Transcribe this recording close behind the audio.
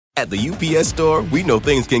At the UPS Store, we know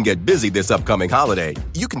things can get busy this upcoming holiday.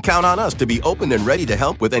 You can count on us to be open and ready to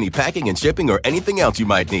help with any packing and shipping or anything else you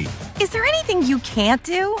might need. Is there anything you can't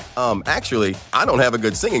do? Actually, I don't have a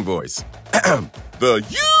good singing voice. The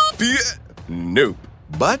UPS... Nope.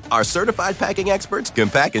 But our certified packing experts can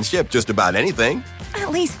pack and ship just about anything.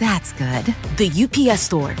 At least that's good. The UPS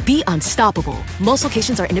Store. Be unstoppable. Most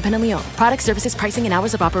locations are independently owned. Product, services, pricing, and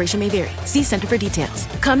hours of operation may vary. See Center for details.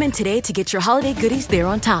 Come in today to get your holiday goodies there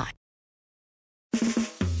on time.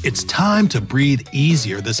 It's time to breathe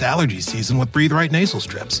easier this allergy season with Breathe Right nasal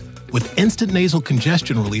strips. With instant nasal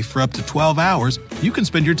congestion relief for up to 12 hours, you can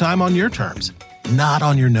spend your time on your terms, not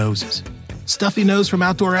on your noses. Stuffy nose from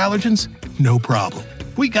outdoor allergens? No problem.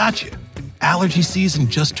 We got you. Allergy season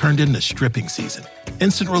just turned into stripping season.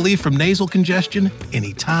 Instant relief from nasal congestion,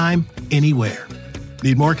 anytime, anywhere.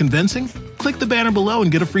 Need more convincing? Click the banner below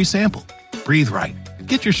and get a free sample. Breathe Right.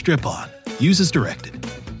 Get your strip on. Use as directed.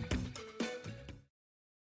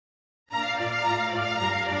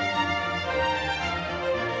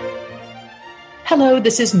 Hello,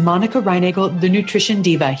 this is Monica Reinagel, the Nutrition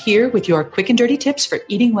Diva, here with your quick and dirty tips for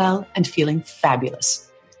eating well and feeling fabulous.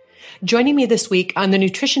 Joining me this week on the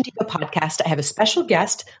Nutrition Diva podcast, I have a special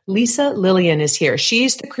guest. Lisa Lillian is here.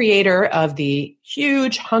 She's the creator of the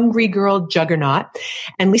huge Hungry Girl juggernaut.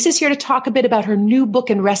 And Lisa's here to talk a bit about her new book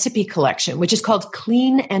and recipe collection, which is called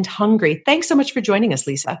Clean and Hungry. Thanks so much for joining us,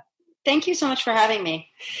 Lisa. Thank you so much for having me.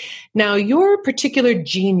 Now, your particular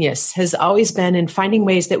genius has always been in finding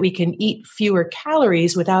ways that we can eat fewer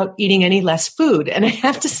calories without eating any less food. And I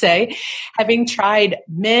have to say, having tried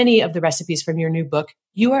many of the recipes from your new book,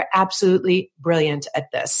 you are absolutely brilliant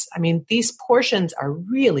at this. I mean, these portions are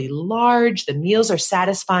really large. The meals are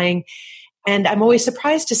satisfying. And I'm always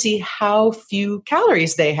surprised to see how few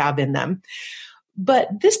calories they have in them. But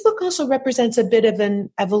this book also represents a bit of an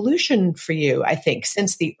evolution for you, I think,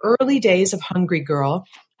 since the early days of Hungry Girl,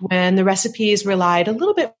 when the recipes relied a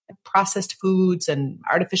little bit on processed foods and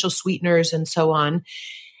artificial sweeteners and so on.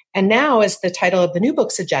 And now, as the title of the new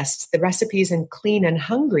book suggests, the recipes in Clean and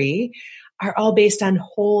Hungry are all based on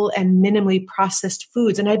whole and minimally processed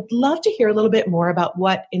foods. And I'd love to hear a little bit more about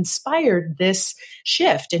what inspired this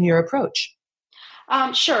shift in your approach.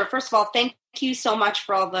 Sure. First of all, thank you so much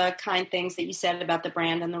for all the kind things that you said about the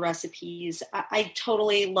brand and the recipes. I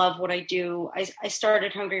totally love what I do. I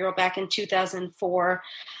started Hungry Girl back in 2004,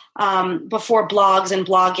 before blogs and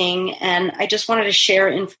blogging, and I just wanted to share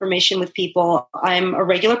information with people. I'm a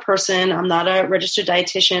regular person. I'm not a registered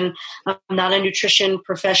dietitian. I'm not a nutrition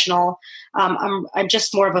professional. I'm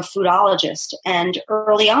just more of a foodologist. And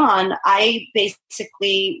early on, I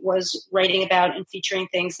basically was writing about and featuring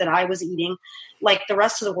things that I was eating like the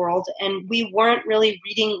rest of the world. And we weren't really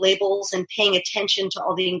reading labels and paying attention to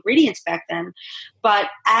all the ingredients back then. But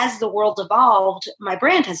as the world evolved, my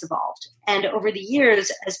brand has evolved. And over the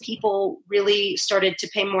years, as people really started to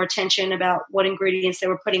pay more attention about what ingredients they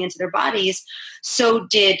were putting into their bodies, so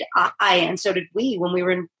did I, and so did we when we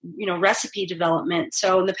were in, recipe development.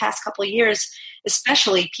 So in the past couple of years,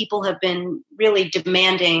 especially, people have been really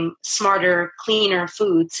demanding smarter, cleaner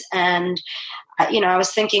foods. And I was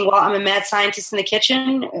thinking, well, I'm a mad scientist in the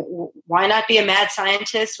kitchen. Why not be a mad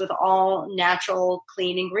scientist with all natural,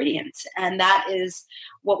 clean ingredients? And that is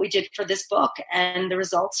what we did for this book. And the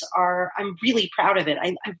results are, I'm really proud of it.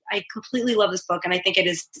 I completely love this book. And I think it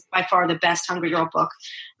is by far the best Hungry Girl book.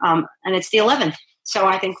 And it's the 11th. So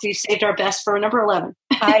I think we saved our best for number 11.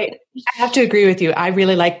 I have to agree with you. I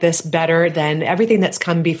really like this better than everything that's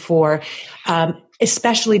come before,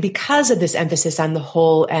 especially because of this emphasis on the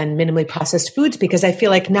whole and minimally processed foods, because I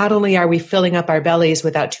feel like not only are we filling up our bellies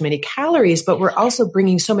without too many calories, but we're also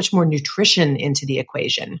bringing so much more nutrition into the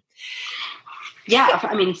equation. Yeah,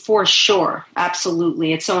 I mean, for sure.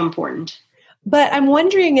 Absolutely. It's so important. But I'm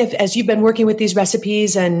wondering if, as you've been working with these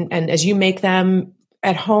recipes and as you make them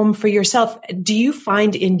at home for yourself, do you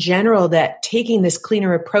find in general that taking this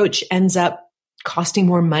cleaner approach ends up costing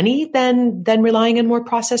more money than relying on more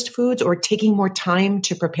processed foods, or taking more time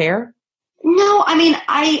to prepare? No, I mean,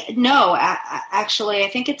 actually, I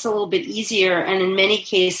think it's a little bit easier, and in many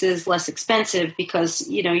cases less expensive, because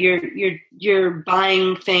you're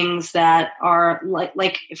buying things that are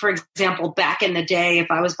like for example, back in the day, if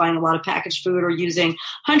I was buying a lot of packaged food or using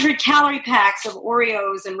 100-calorie packs of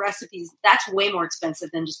Oreos and recipes, that's way more expensive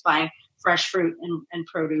than just buying fresh fruit and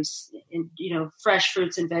produce, and fresh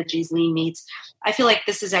fruits and veggies, lean meats. I feel like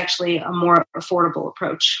this is actually a more affordable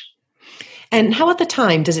approach. And how about the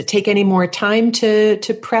time? Does it take any more time to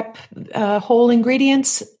prep whole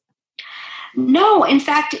ingredients? No, in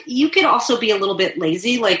fact, you could also be a little bit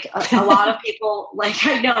lazy. Like a lot of people, a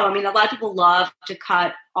lot of people love to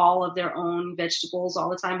cut all of their own vegetables all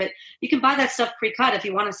the time, but you can buy that stuff pre-cut if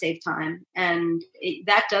you want to save time. And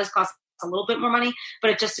that does cost a little bit more money,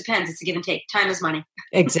 but it just depends. It's a give and take. Time is money.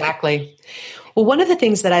 Exactly. Well, one of the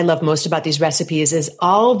things that I love most about these recipes is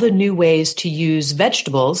all the new ways to use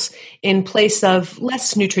vegetables in place of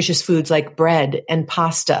less nutritious foods like bread and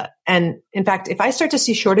pasta. And in fact, if I start to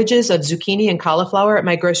see shortages of zucchini and cauliflower at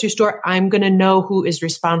my grocery store, I'm going to know who is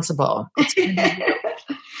responsible.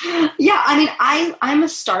 Yeah, I'm a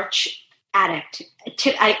starch addict.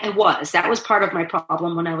 That was part of my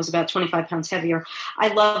problem when I was about 25 pounds heavier. I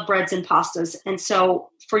love breads and pastas. And so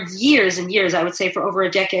for years and years, I would say for over a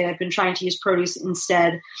decade, I've been trying to use produce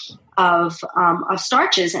instead of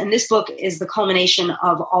starches. And this book is the culmination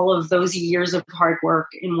of all of those years of hard work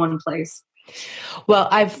in one place. Well,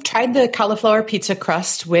 I've tried the cauliflower pizza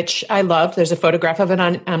crust, which I love. There's a photograph of it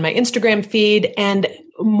on my Instagram feed. And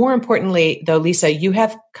more importantly, though, Lisa, you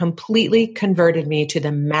have completely converted me to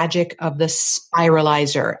the magic of the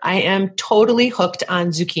spiralizer. I am totally hooked on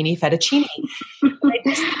zucchini fettuccine.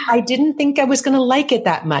 I didn't think I was going to like it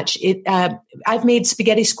that much. I've made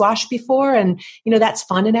spaghetti squash before, and that's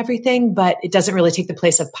fun and everything, but it doesn't really take the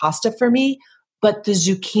place of pasta for me. But the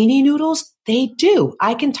zucchini noodles, they do.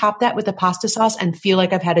 I can top that with a pasta sauce and feel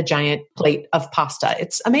like I've had a giant plate of pasta.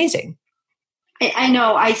 It's amazing. I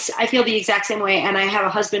know. I feel the exact same way. And I have a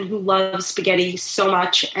husband who loves spaghetti so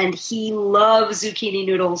much, and he loves zucchini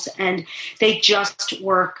noodles, and they just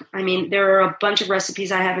work. There are a bunch of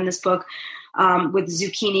recipes I have in this book with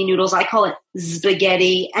zucchini noodles. I call it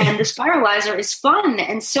spaghetti. And the spiralizer is fun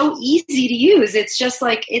and so easy to use. It's just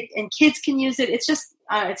like it, and kids can use it. It's just,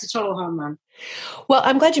 it's a total home run. Well,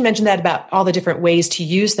 I'm glad you mentioned that about all the different ways to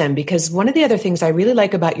use them, because one of the other things I really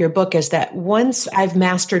like about your book is that once I've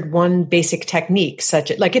mastered one basic technique,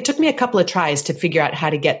 it took me a couple of tries to figure out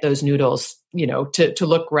how to get those noodles, to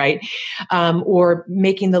look right, or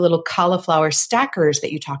making the little cauliflower stackers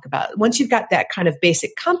that you talk about. Once you've got that kind of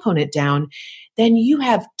basic component down, then you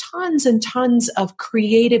have tons and tons of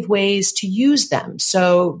creative ways to use them.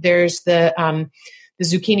 So there's the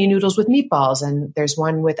zucchini noodles with meatballs. And there's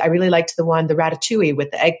one I really liked the ratatouille with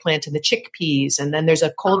the eggplant and the chickpeas. And then there's a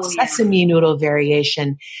cold sesame noodle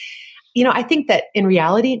variation. I think that in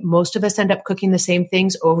reality, most of us end up cooking the same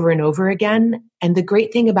things over and over again. And the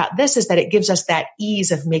great thing about this is that it gives us that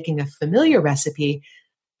ease of making a familiar recipe,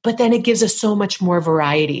 but then it gives us so much more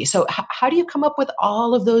variety. So how do you come up with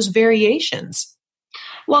all of those variations?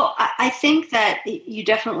 Well, I think that you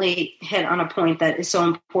definitely hit on a point that is so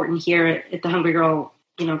important here at the Hungry Girl,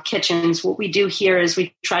 kitchens. What we do here is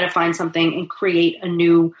we try to find something and create a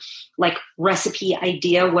new recipe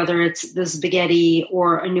idea, whether it's the spaghetti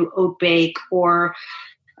or a new oat bake or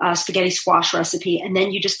spaghetti squash recipe, and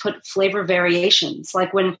then you just put flavor variations.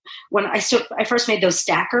 Like when I first made those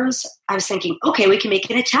stackers, I was thinking, okay, we can make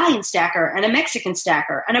an Italian stacker and a Mexican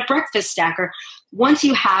stacker and a breakfast stacker. Once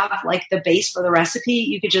you have the base for the recipe,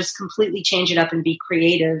 you could just completely change it up and be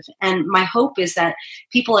creative. And my hope is that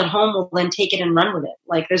people at home will then take it and run with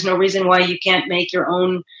it. There's no reason why you can't make your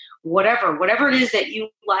own whatever it is that you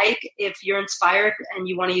like. If you're inspired and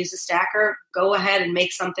you want to use a stacker, go ahead and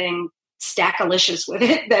make something stackalicious with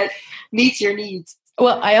it that meets your needs.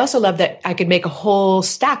 Well, I also love that I could make a whole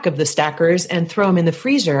stack of the stackers and throw them in the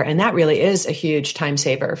freezer. And that really is a huge time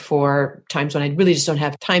saver for times when I really just don't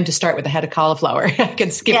have time to start with a head of cauliflower. I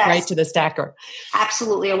can skip right to the stacker.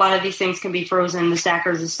 Absolutely. A lot of these things can be frozen, the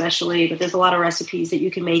stackers especially, but there's a lot of recipes that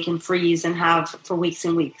you can make and freeze and have for weeks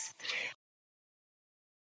and weeks.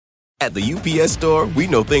 At the UPS Store, we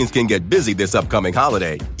know things can get busy this upcoming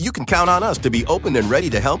holiday. You can count on us to be open and ready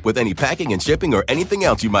to help with any packing and shipping or anything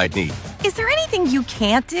else you might need. Is there anything you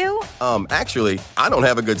can't do? Actually, I don't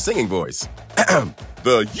have a good singing voice.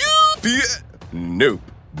 The UPS... Nope.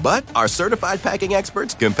 But our certified packing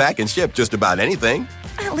experts can pack and ship just about anything.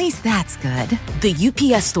 At least that's good. The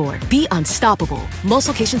UPS Store. Be unstoppable. Most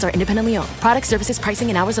locations are independently owned. Product services, pricing,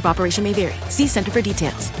 and hours of operation may vary. See Center for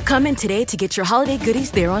details. Come in today to get your holiday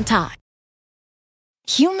goodies there on time.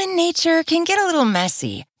 Human nature can get a little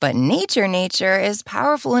messy, but nature is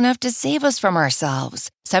powerful enough to save us from ourselves.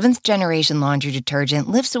 Seventh Generation Laundry Detergent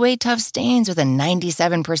lifts away tough stains with a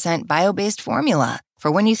 97% bio-based formula. For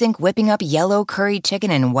when you think whipping up yellow curry chicken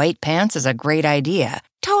in white pants is a great idea.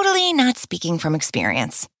 Totally not speaking from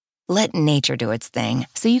experience. Let nature do its thing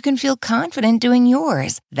so you can feel confident doing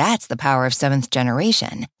yours. That's the power of Seventh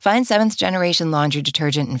Generation. Find Seventh Generation Laundry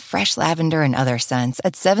Detergent in fresh lavender and other scents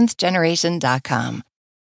at seventhgeneration.com.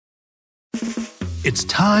 It's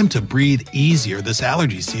time to breathe easier this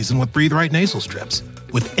allergy season with Breathe Right nasal strips.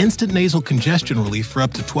 With instant nasal congestion relief for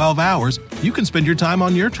up to 12 hours, you can spend your time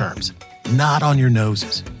on your terms, not on your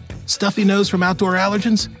noses. Stuffy nose from outdoor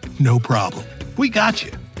allergens? No problem. We got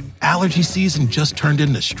you. Allergy season just turned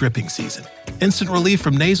into stripping season. Instant relief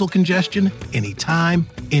from nasal congestion anytime,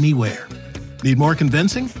 anywhere. Need more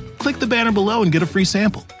convincing? Click the banner below and get a free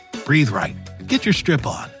sample. Breathe right. Get your strip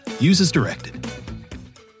on. Use as directed.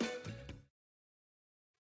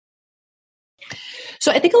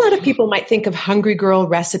 So I think a lot of people might think of Hungry Girl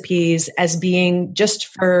recipes as being just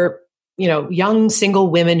for, young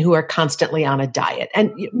single women who are constantly on a diet.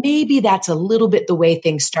 And maybe that's a little bit the way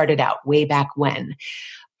things started out way back when.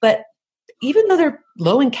 But even though they're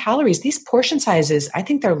low in calories, these portion sizes, I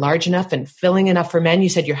think they're large enough and filling enough for men. You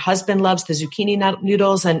said your husband loves the zucchini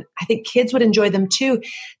noodles, and I think kids would enjoy them too.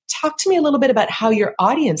 Talk to me a little bit about how your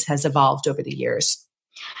audience has evolved over the years.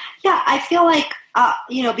 Yeah, I feel like,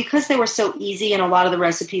 because they were so easy and a lot of the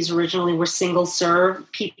recipes originally were single serve,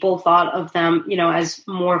 people thought of them, as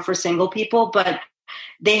more for single people, but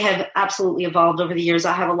they have absolutely evolved over the years.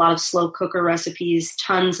 I have a lot of slow cooker recipes,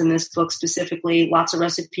 tons in this book specifically, lots of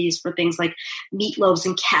recipes for things like meatloaves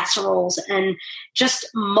and casseroles and just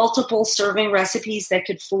multiple serving recipes that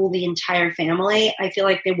could fool the entire family. I feel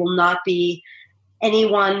like there will not be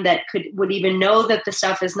anyone that would even know that the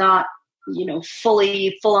stuff is not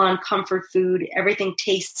full on comfort food. Everything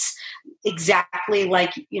tastes exactly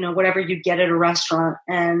like, whatever you get at a restaurant,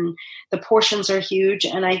 and the portions are huge.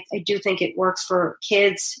 And I do think it works for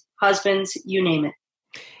kids, husbands, you name it.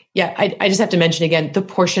 Yeah. I just have to mention again, the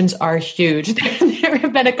portions are huge. There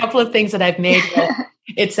have been a couple of things that I've made that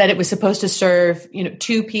it said it was supposed to serve,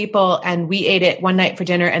 2 people, and we ate it one night for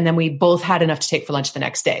dinner, and then we both had enough to take for lunch the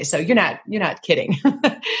next day. So you're not kidding.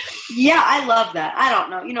 Yeah, I love that. I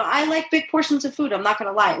don't know. I like big portions of food. I'm not going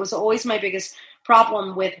to lie. It was always my biggest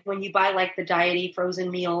problem with when you buy like the diety frozen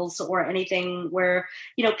meals or anything where,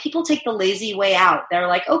 people take the lazy way out. They're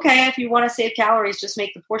like, okay, if you want to save calories, just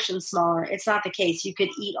make the portions smaller. It's not the case. You could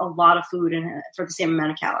eat a lot of food for the same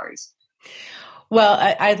amount of calories. Well,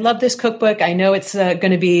 I love this cookbook. I know it's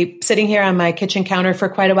going to be sitting here on my kitchen counter for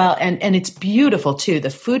quite a while, and it's beautiful too. The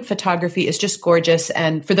food photography is just gorgeous.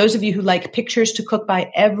 And for those of you who like pictures to cook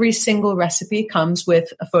by, every single recipe comes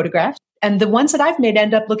with a photograph. And the ones that I've made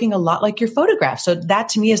end up looking a lot like your photograph. So that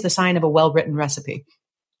to me is the sign of a well-written recipe.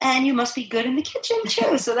 And you must be good in the kitchen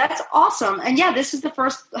too. So that's awesome. And yeah, this is the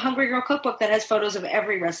first Hungry Girl cookbook that has photos of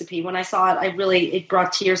every recipe. When I saw it, it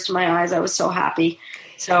brought tears to my eyes. I was so happy.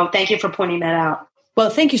 So thank you for pointing that out.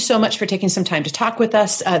 Well, thank you so much for taking some time to talk with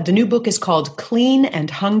us. The new book is called Clean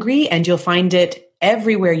and Hungry, and you'll find it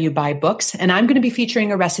everywhere you buy books. And I'm going to be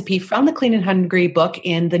featuring a recipe from the Clean and Hungry book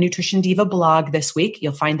in the Nutrition Diva blog this week.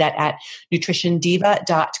 You'll find that at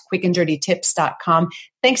nutritiondiva.quickanddirtytips.com.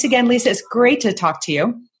 Thanks again, Lisa. It's great to talk to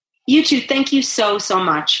you. You too. Thank you so, so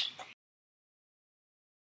much.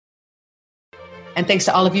 And thanks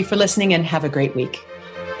to all of you for listening, and have a great week.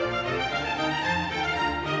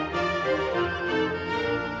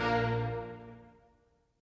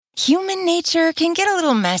 Human nature can get a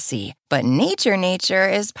little messy, but nature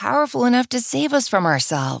is powerful enough to save us from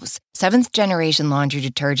ourselves. Seventh Generation Laundry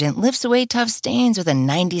Detergent lifts away tough stains with a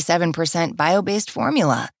 97% bio-based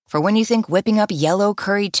formula. For when you think whipping up yellow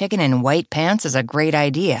curry chicken in white pants is a great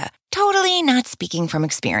idea. Totally not speaking from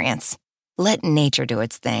experience. Let nature do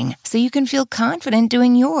its thing so you can feel confident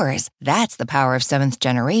doing yours. That's the power of Seventh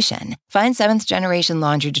Generation. Find Seventh Generation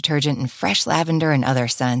Laundry Detergent in fresh lavender and other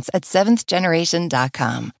scents at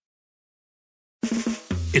seventhgeneration.com.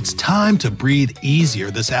 It's time to breathe easier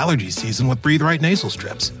this allergy season with Breathe Right nasal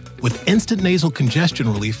strips. With instant nasal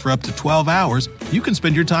congestion relief for up to 12 hours, you can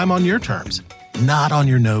spend your time on your terms, not on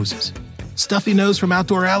your noses. Stuffy nose from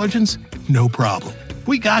outdoor allergens? No problem.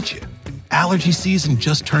 We got you. Allergy season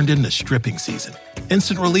just turned into stripping season.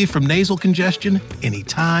 Instant relief from nasal congestion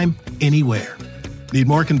anytime, anywhere. Need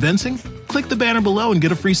more convincing? Click the banner below and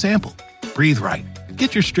get a free sample. Breathe Right.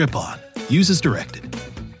 Get your strip on. Use as directed.